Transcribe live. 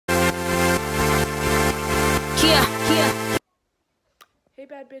Hey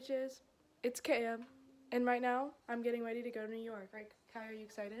bad bitches, it's Cam, and right now I'm getting ready to go to New York. Right, Kai, are you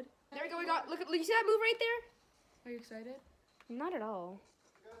excited? There we go. We got. Look, you see that move right there? Are you excited? Not at all.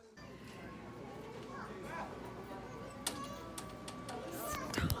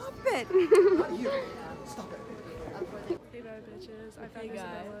 Stop it! Stop it. Hey bad bitches, I found Hey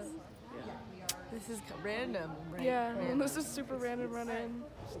Isabella. guys. Yeah. This is random, right? Yeah, Random. this is super random run-in.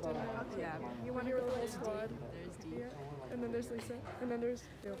 Yeah. You want to go with the whole squad? There's D. Yeah. And then there's Lisa. And then there's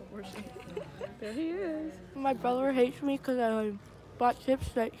the abortion. There he is. My brother hates me because I bought chips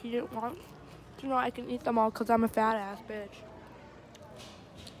that he didn't want. So now I can eat them all because I'm a fat ass bitch.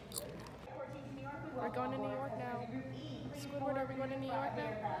 We're going to New York now. Squidward, are we going to New York now?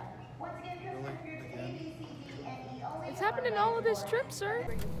 It's happened in all of this trip, sir.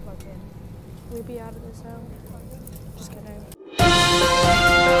 We'll be out of this now. Just kidding.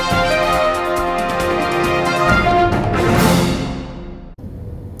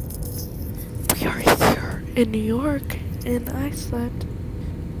 We are here in New York, and I slept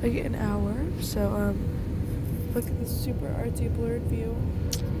like an hour. So look at this super artsy blurred view.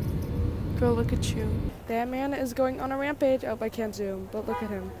 Girl, look at you. That man is going on a rampage. Oh, I can't zoom, but look at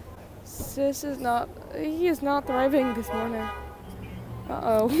him. He is not thriving this morning.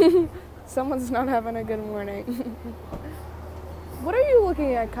 Uh-oh. Someone's not having a good morning. What are you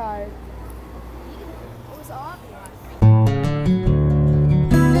looking at, Kai? It was obvious.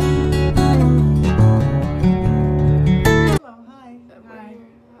 Hello, hi. Hi.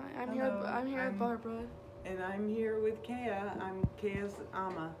 I'm here with Barbara. And I'm here with Kea. I'm Kea's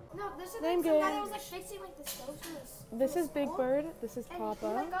ama. No, this is Name some guy game. that was like fixing like the stoves from This is Big Bird. This is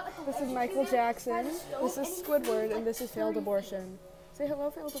Papa. This is Michael Jackson. This is Squidward, and this is Failed Abortion. Say hello,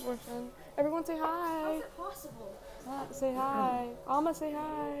 Failed Abortion. Everyone say hi. How is it possible? Say hi. Alma, say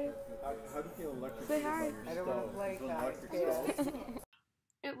hi. How do you feel electric? Say hi. I don't want to play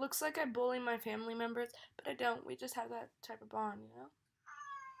It looks like I bully my family members, but I don't. We just have that type of bond, you know?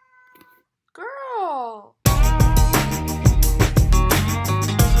 Girl!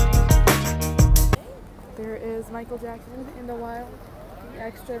 There is Michael Jackson in the wild. The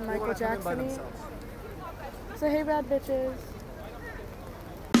extra Michael Jackson-y. Say hey, bad bitches.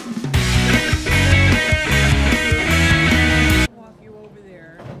 Walk you over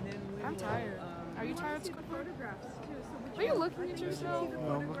there, and then we I'm tired. Are you tired? Photographs too. Are you looking at yourself? No,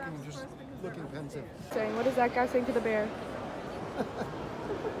 I'm looking pensive. Saying, what is that guy saying to the bear?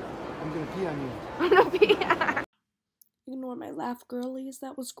 I'm gonna pee on you. I'm gonna pee. Ignore my laugh, girlies.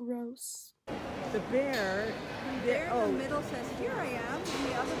 That was gross. the bear. The bear in the middle says, "Here I am," and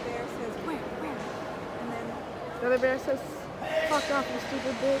the other bear says, "Where? Where?" And then The other bear says, "Fuck off, you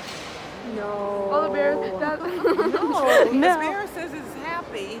stupid bitch." No. Oh, the bear. That, No. No. The bear says it's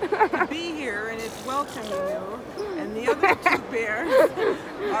happy to be here and it's welcoming you. And the other two bears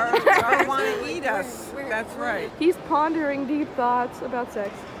are want to eat us. That's right. He's pondering deep thoughts about sex.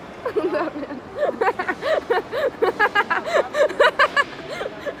 That man.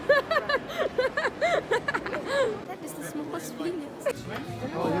 That is the smallest penis.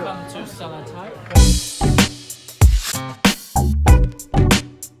 Welcome to Salatai.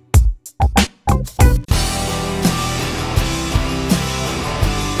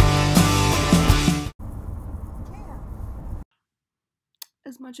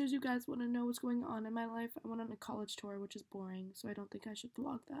 As much as you guys want to know what's going on in my life, I went on a college tour, which is boring, so I don't think I should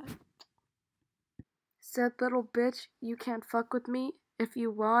vlog that. Said little bitch, you can't fuck with me if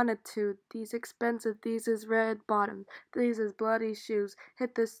you wanted to. These expensive, these is red bottoms, these is bloody shoes.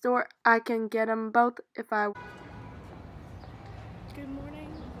 Hit the store, I can get them both if I... Good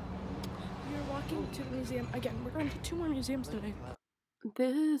morning. We're walking to the museum. Again, we're going to 2 more museums today.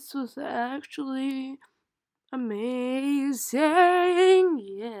 This was actually amazing,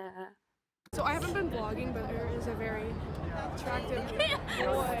 yeah. So I haven't been vlogging, but there is a very attractive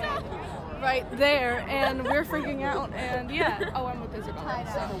boy right there, and we're freaking out, and yeah. Oh, I'm with Isabella,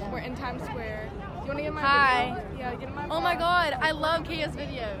 so we're in Times Square. Do you want to get my video? Yeah, get in my Oh my god, I love Kia's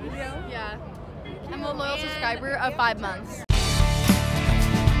videos. Yeah. I'm a loyal subscriber of 5 months.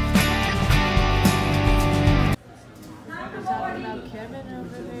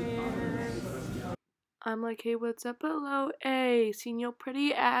 I'm like, hey, what's up? Hello, hey, seen your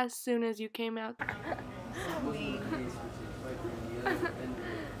pretty ass soon as you came out.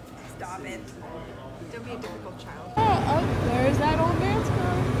 stop it. Don't be a difficult child. Oh, there's that old man's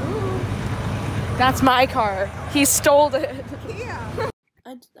car. Ooh. That's my car. He stole it. Yeah.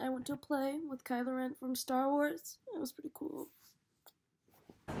 I went to a play with Kylo Ren from Star Wars. It was pretty cool.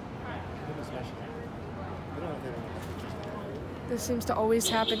 This seems to always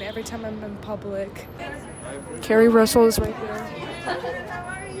happen every time I'm in public. Carrie Russell is right there.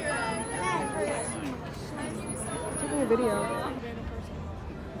 Taking a video.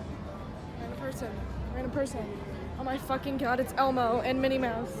 Random person. Oh my fucking god, it's Elmo and Minnie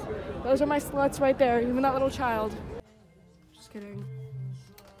Mouse. Those are my sluts right there, even that little child. Just kidding.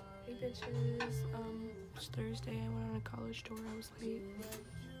 Hey bitches, it's Thursday, I went on a college tour, I was late.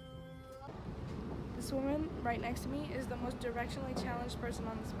 This woman right next to me is the most directionally challenged person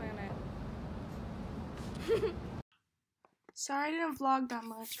on this planet. Sorry I didn't vlog that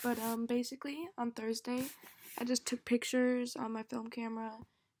much, but basically on Thursday I just took pictures on my film camera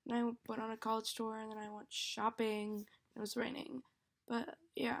and I went on a college tour and then I went shopping. It was raining. But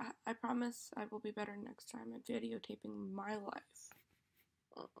yeah, I promise I will be better next time at videotaping my life.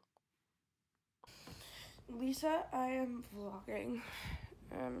 Lisa, I am vlogging.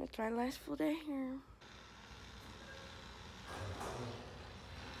 It's my last full day here.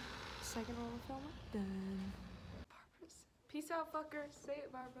 Second roll of film done. Barbara's. Peace out, fucker. Say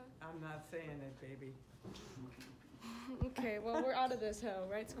it, Barbara. I'm not saying it, baby. Okay, well, we're out of this hell,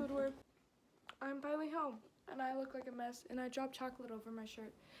 right, Squidward? I'm finally home, and I look like a mess, and I dropped chocolate over my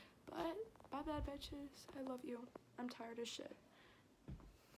shirt. But, my bad, bitches. I love you. I'm tired as shit.